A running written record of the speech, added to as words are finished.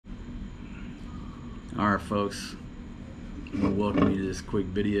Alright folks, I want to welcome you to this quick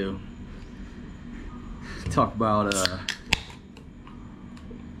video. Talk about a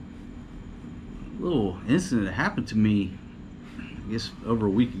little incident that happened to me, I guess over a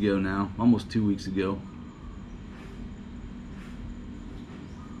week ago now, almost 2 weeks ago.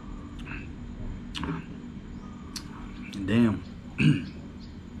 And damn,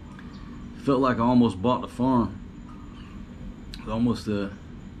 felt like I almost bought the farm. It was almost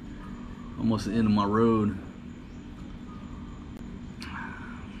the end of my road.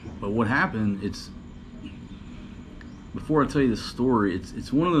 But what happened, before I tell you the story,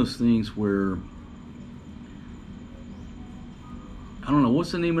 it's one of those things where, I don't know,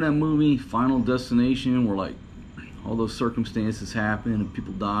 what's the name of that movie, Final Destination, where like all those circumstances happen and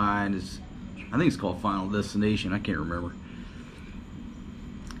people die, and I think it's called Final Destination, I can't remember.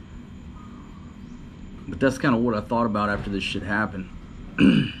 But that's kind of what I thought about after this shit happened.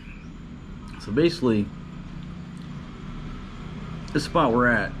 So basically, this spot we're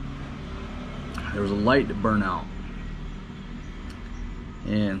at, there was a light that burned out,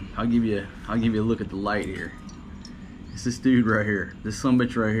 and I'll give you a look at the light here. It's this dude right here. This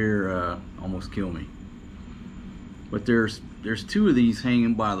sumbitch right here almost killed me. But there's two of these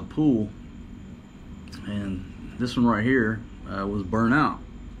hanging by the pool, and this one right here was burnt out.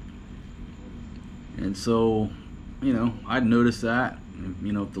 And so, you know, I'd noticed that.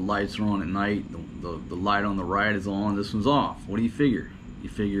 You know, if the lights are on at night, the light on the right is on, this one's off. What do you figure? You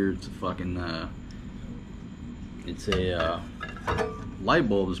figure it's a fucking light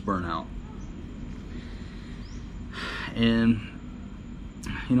bulb that's burnt out. And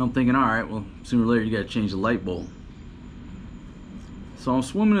you know, I'm thinking, all right, well, sooner or later you got to change the light bulb. So I'm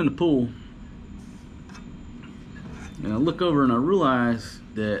swimming in the pool, and I look over and I realize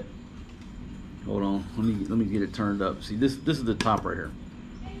that, hold on, let me get it turned up. See, this is the top right here.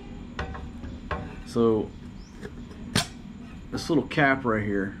 So this little cap right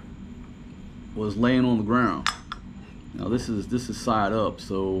here was laying on the ground. Now this is side up,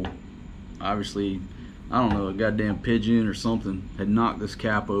 so obviously, I don't know, a goddamn pigeon or something had knocked this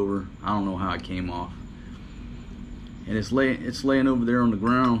cap over. I don't know how it came off. And it's laying over there on the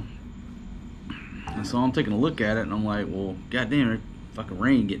ground. And so I'm taking a look at it, and I'm like, well, goddamn, there's fucking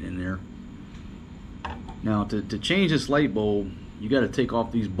rain getting in there. Now to change this light bulb, you got to take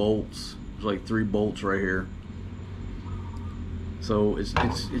off these bolts. There's like 3 bolts right here. So it's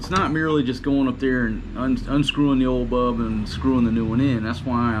not merely just going up there and unscrewing the old bulb and screwing the new one in. That's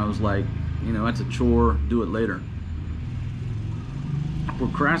why I was like, you know, that's a chore, do it later.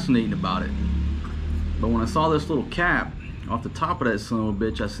 Procrastinating about it. But when I saw this little cap off the top of that son of a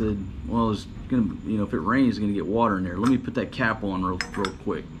bitch, I said, well, it's gonna, you know, if it rains, it's gonna get water in there. Let me put that cap on real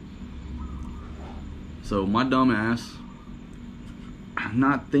quick. So my dumb ass,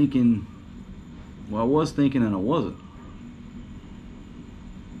 not thinking, well, I was thinking and I wasn't.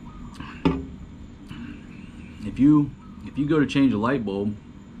 If you go to change a light bulb,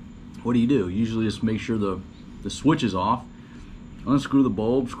 what do? Usually just make sure the switch is off, unscrew the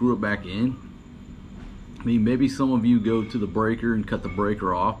bulb, screw it back in. I mean, maybe some of you go to the breaker and cut the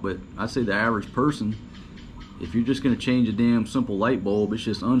breaker off, but I say the average person, if you're just going to change a damn simple light bulb, it's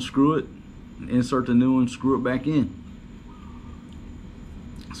just unscrew it, insert the new one, screw it back in.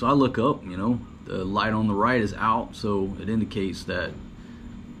 So I look up, you know, the light on the right is out, so it indicates that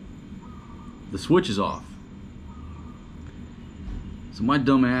the switch is off. So my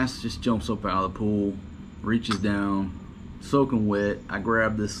dumb ass just jumps up out of the pool, reaches down, soaking wet. I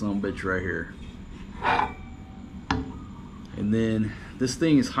grab this sumbitch right here. And then this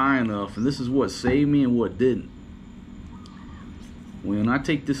thing is high enough, and this is what saved me and what didn't. When I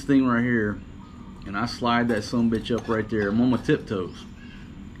take this thing right here and I slide that sumbitch up right there, I'm on my tiptoes.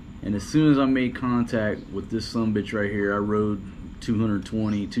 And as soon as I made contact with this sumbitch right here, I rode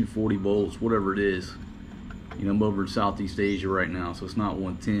 220, 240 volts, whatever it is. You know, I'm over in Southeast Asia right now, so it's not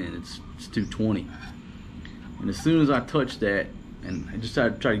 110, it's 220. And as soon as I touch that, and I just try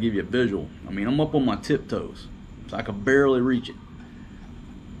to give you a visual, I mean, I'm up on my tiptoes, so I could barely reach it.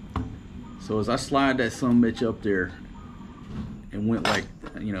 So as I slide that sumbitch up there, and went like,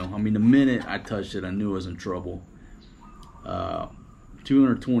 you know, I mean, the minute I touched it, I knew I was in trouble.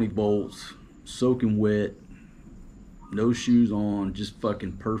 220 volts, soaking wet, no shoes on, just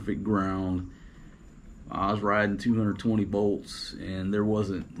fucking perfect ground. I was riding 220 volts, and there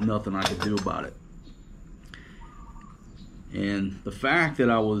wasn't nothing I could do about it. And the fact that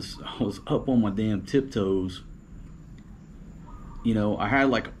I was up on my damn tiptoes, you know, I had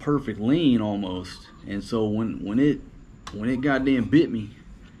like a perfect lean almost. And so when it goddamn bit me,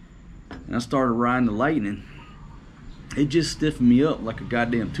 and I started riding the lightning, it just stiffened me up like a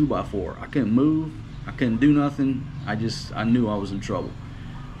goddamn 2x4. I couldn't move. I couldn't do nothing. I knew I was in trouble.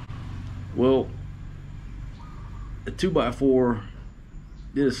 Well, the 2x4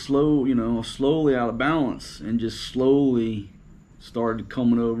 did a slow, slowly out of balance, and just slowly started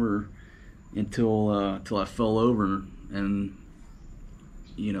coming over until I fell over and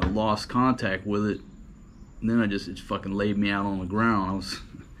lost contact with it. And then it fucking laid me out on the ground.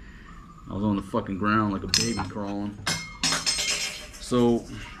 I was on the fucking ground like a baby crawling. So,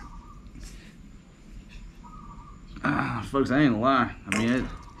 folks, I ain't gonna lie. I mean,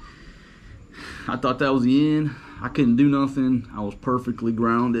 I thought that was the end. I couldn't do nothing. I was perfectly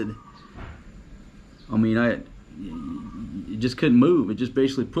grounded. I mean, it just couldn't move. It just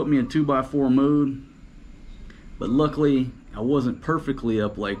basically put me in 2x4 mode. But luckily, I wasn't perfectly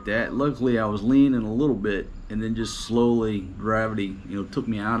up like that. Luckily, I was leaning a little bit, and then just slowly gravity, took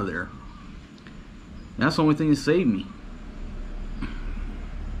me out of there. And that's the only thing that saved me.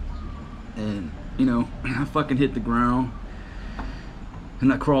 And I fucking hit the ground,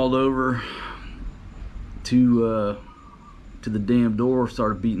 and I crawled over to the damn door,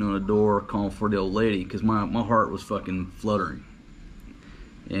 started beating on the door, calling for the old lady, because my heart was fucking fluttering.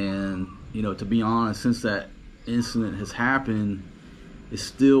 And to be honest, since that incident has happened, it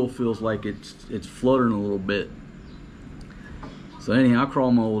still feels like it's fluttering a little bit. So anyhow, I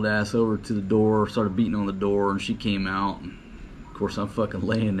crawled my old ass over to the door, started beating on the door, and she came out. And of course, I'm fucking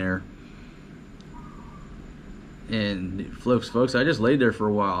laying there. And folks, I just laid there for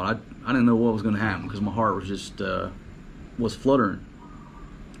a while. I didn't know what was going to happen, because my heart was just was fluttering.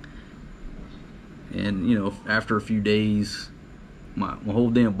 And after a few days, my whole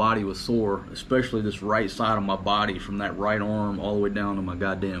damn body was sore, especially this right side of my body, from that right arm all the way down to my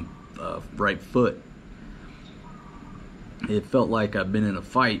goddamn right foot. It felt like I'd been in a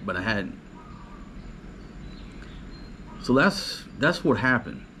fight, but I hadn't. So that's what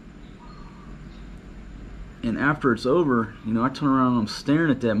happened. And after it's over, I turn around and I'm staring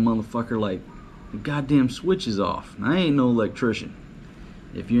at that motherfucker like the goddamn switch is off. And I ain't no electrician,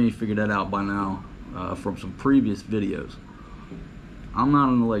 if you ain't figured that out by now from some previous videos. I'm not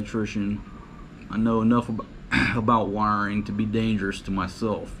an electrician. I know enough about wiring to be dangerous to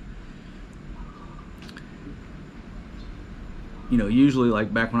myself. Usually,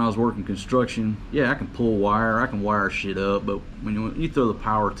 like back when I was working construction, yeah, I can pull wire, I can wire shit up, but when you throw the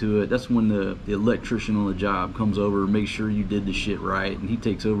power to it, that's when the electrician on the job comes over and makes sure you did the shit right, and he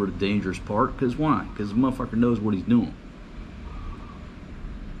takes over the dangerous part. Because why? Because the motherfucker knows what he's doing.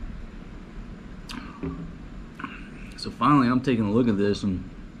 So finally, I'm taking a look at this, and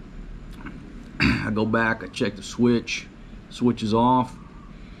I go back, I check the switch is off.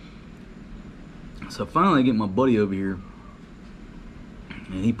 So finally I get my buddy over here,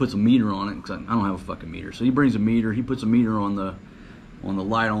 and he puts a meter on it, because I don't have a fucking meter. So he brings a meter, he puts a meter on the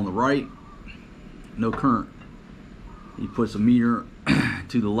light on the right, no current. He puts a meter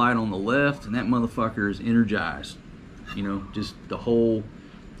to the light on the left, and that motherfucker is energized. Just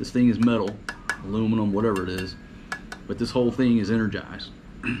this thing is metal, aluminum, whatever it is, but this whole thing is energized.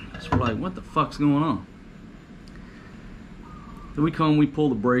 So we're like, what the fuck's going on? Then we pull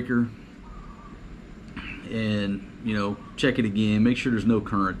the breaker, and check it again, make sure there's no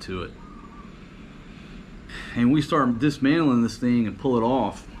current to it. And we start dismantling this thing and pull it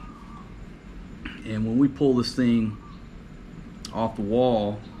off. And when we pull this thing off the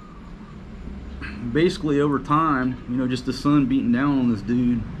wall, basically over time, just the sun beating down on this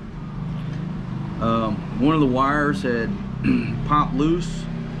dude, one of the wires had popped loose.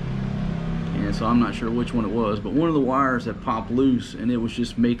 And so I'm not sure which one it was, but one of the wires had popped loose, and it was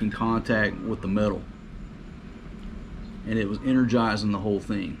just making contact with the metal, and it was energizing the whole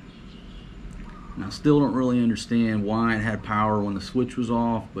thing. And I still don't really understand why it had power when the switch was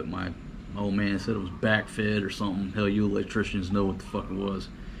off, but my old man said it was backfed or something. Hell, you electricians know what the fuck it was.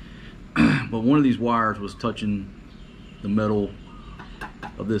 But one of these wires was touching the metal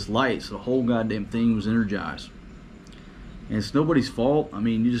of this light, so the whole goddamn thing was energized. And it's nobody's fault. I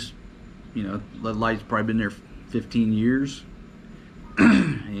mean, that light's probably been there 15 years,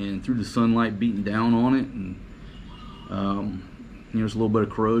 and through the sunlight beating down on it, and there's a little bit of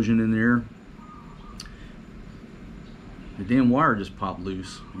corrosion in there. The damn wire just popped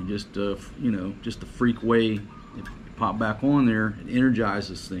loose, and just a freak way it popped back on there, it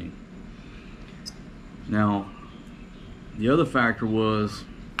energized this thing. Now, the other factor was,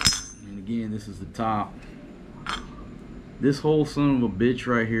 and again, this is the top, this whole son of a bitch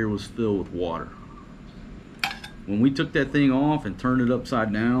right here was filled with water. When we took that thing off and turned it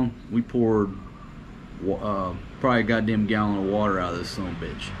upside down, we poured probably a goddamn gallon of water out of this son of a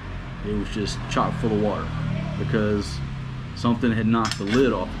bitch. It was just chock full of water, because something had knocked the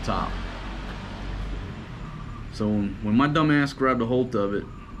lid off the top. So when my dumb ass grabbed a hold of it,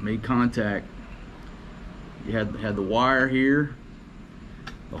 made contact, you had the wire here.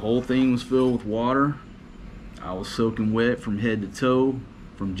 The whole thing was filled with water. I was soaking wet from head to toe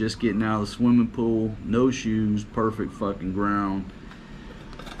from just getting out of the swimming pool. No shoes, perfect fucking ground.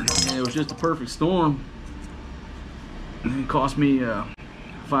 And it was just a perfect storm. It cost me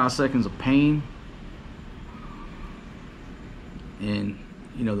 5 seconds of pain. And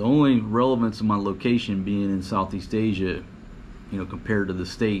you know, the only relevance of my location being in Southeast Asia, you know, compared to the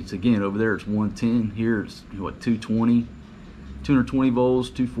States, again, over there it's 110, here it's what, 220 volts,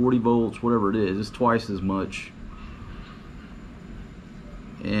 240 volts, whatever it is. It's twice as much.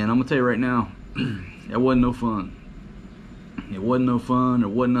 And I'm gonna tell you right now, it wasn't no fun. It wasn't no fun. There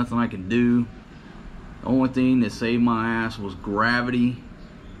wasn't nothing I could do. The only thing that saved my ass was gravity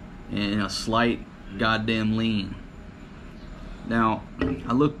and a slight goddamn lean. Now,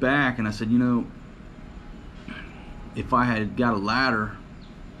 I look back and I said, you know, if I had got a ladder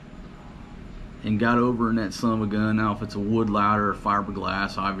and got over in that son of a gun, now if it's a wood ladder or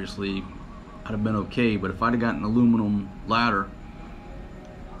fiberglass, obviously I'd have been okay. But if I'd have got an aluminum ladder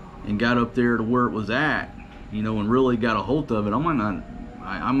and got up there to where it was at, you know, and really got a hold of it, I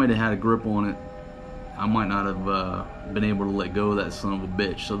might have had a grip on it. I might not have been able to let go of that son of a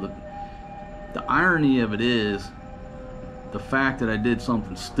bitch. So the irony of it is, the fact that I did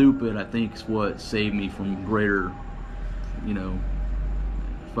something stupid, I think, is what saved me from greater, you know,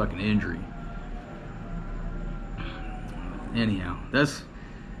 fucking injury. Anyhow, that's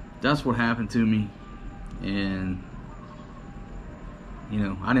what happened to me. And you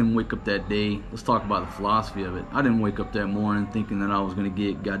know, I didn't wake up that day. Let's talk about the philosophy of it. I didn't wake up that morning thinking that I was gonna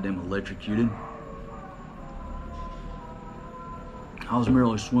get goddamn electrocuted. I was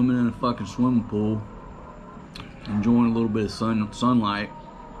merely swimming in a fucking swimming pool, enjoying a little bit of sunlight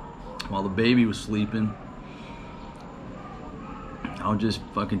while the baby was sleeping. I was just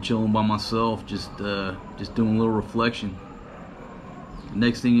fucking chilling by myself, just doing a little reflection. The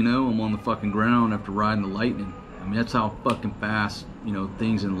next thing you know, I'm on the fucking ground after riding the lightning. I mean, that's how fucking fast, you know,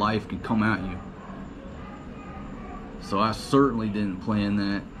 things in life can come at you. So I certainly didn't plan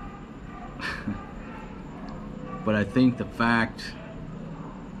that. But I think the fact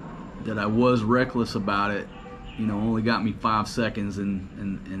that I was reckless about it, you know, only got me 5 seconds,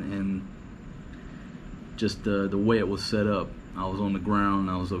 and just the way it was set up, I was on the ground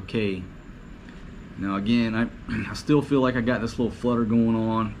and I was okay. Now again, I still feel like I got this little flutter going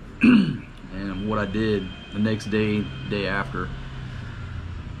on. And what I did the next day, day after,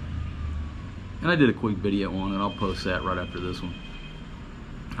 and I did a quick video on it, I'll post that right after this one.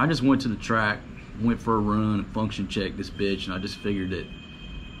 I just went to the track, went for a run and function checked this bitch, and I just figured that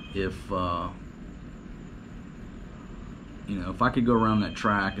if you know, if I could go around that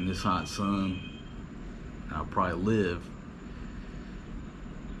track in this hot sun, I'll probably live.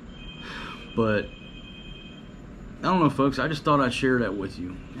 But I don't know, folks, I just thought I'd share that with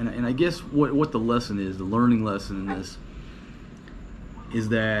you. And I guess what the lesson is, the learning lesson in this, is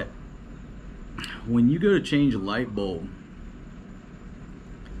that when you go to change a light bulb,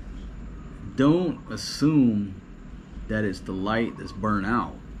 don't assume that it's the light that's burnt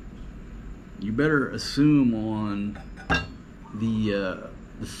out. You better assume on the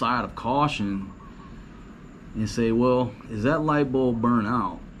side of caution and say, well, is that light bulb burnt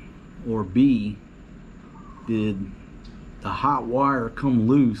out? Or B, did the hot wire come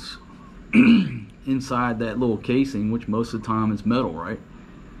loose inside that little casing, which most of the time is metal, right?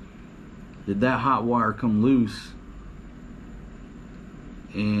 Did that hot wire come loose,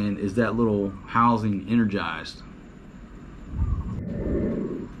 and is that little housing energized?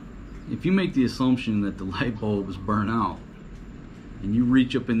 If you make the assumption that the light bulb is burnt out, and you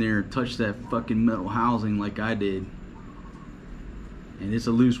reach up in there and touch that fucking metal housing like I did, and it's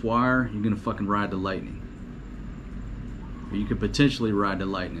a loose wire, you're gonna fucking ride the lightning. Or you could potentially ride the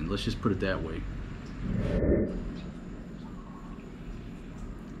lightning. Let's just put it that way.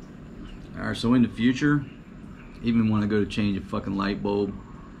 Alright, so in the future, even when I go to change a fucking light bulb,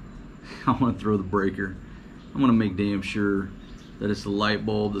 I want to throw the breaker. I want to make damn sure that it's the light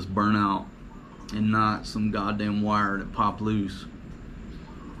bulb that's burnt out and not some goddamn wire that popped loose.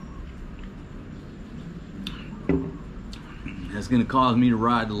 That's going to cause me to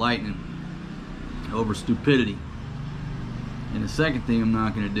ride the lightning over stupidity. And the second thing I'm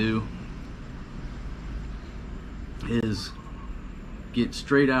not going to do is get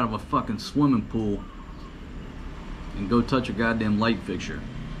straight out of a fucking swimming pool and go touch a goddamn light fixture.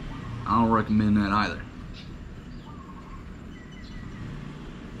 I don't recommend that either.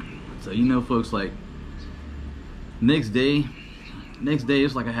 So, you know, folks, like, next day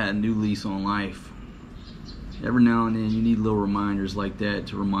it's like I had a new lease on life. every now and then you need little reminders like that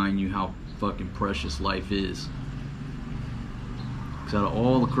to remind you how fucking precious life is. Because out of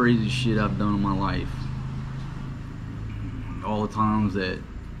all the crazy shit I've done in my life, all the times that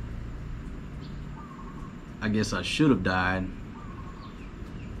I guess I should have died,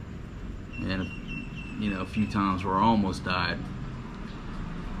 and you know, a few times where I almost died,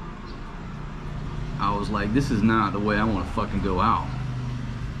 I was like, this is not the way I want to fucking go out.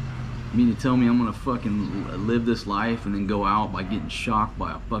 You mean to tell me I'm gonna fucking live this life and then go out by getting shocked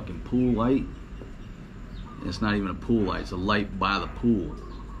by a fucking pool light? And it's not even a pool light, it's a light by the pool.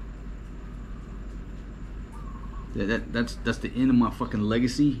 That's the end of my fucking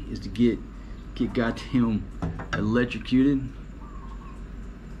legacy, is to get goddamn electrocuted.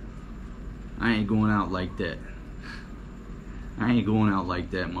 I ain't going out like that. I ain't going out like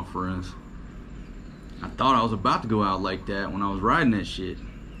that, my friends. I thought I was about to go out like that when I was riding that shit,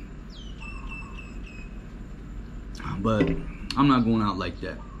 but I'm not going out like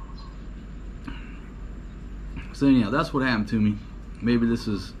that. So anyhow, that's what happened to me. Maybe this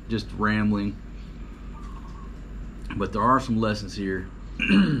is just rambling, but there are some lessons here.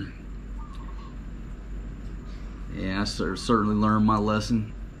 Yeah, I certainly learned my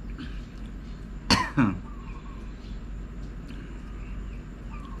lesson.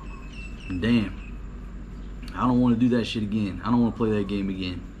 Damn, I don't want to do that shit again. I don't want to play that game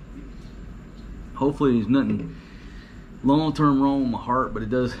again. Hopefully there's nothing long-term wrong with my heart, but it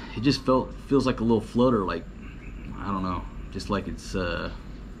just feels like a little flutter, like, I don't know, just like it's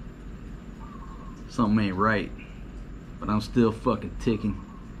something ain't right. But I'm still fucking ticking,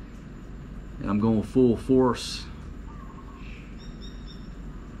 and I'm going full force.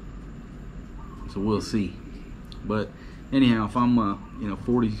 So we'll see. But anyhow, if I'm you know,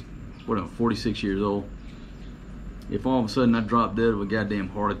 46 years old, if all of a sudden I drop dead of a goddamn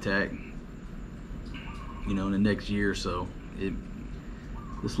heart attack, you know, in the next year or so,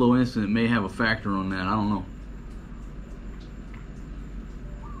 this little incident may have a factor on that. I don't know.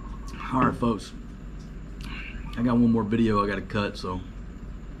 Alright folks, I got one more video I gotta cut, so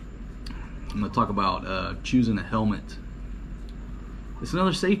I'm gonna talk about choosing a helmet. It's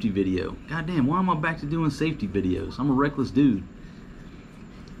another safety video. Goddamn, why am I back to doing safety videos? I'm a reckless dude.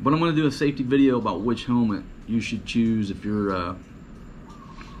 But I'm gonna do a safety video about which helmet you should choose if you're gonna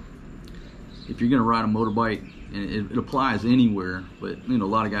ride a motorbike. And it applies anywhere, but you know, a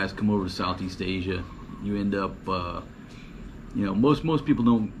lot of guys come over to Southeast Asia. You end up, you know, most people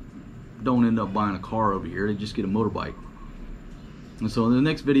don't end up buying a car over here. They just get a motorbike. And so in the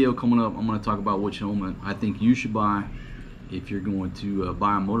next video coming up, I'm going to talk about which helmet I think you should buy if you're going to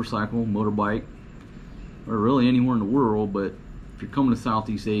buy a motorcycle, motorbike, or really anywhere in the world. But if you're coming to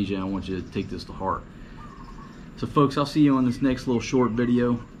Southeast Asia, I want you to take this to heart. So folks, I'll see you on this next little short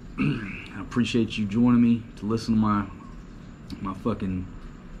video. I appreciate you joining me to listen to my fucking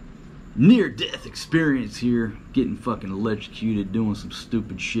near-death experience here, getting fucking electrocuted, doing some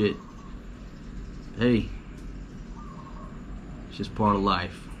stupid shit. Hey, it's just part of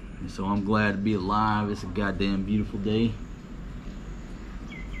life. And so I'm glad to be alive. It's a goddamn beautiful day.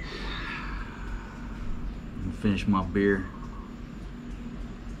 I'm gonna finish my beer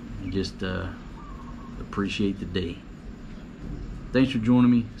and just appreciate the day. Thanks for joining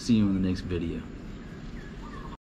me. See you in the next video.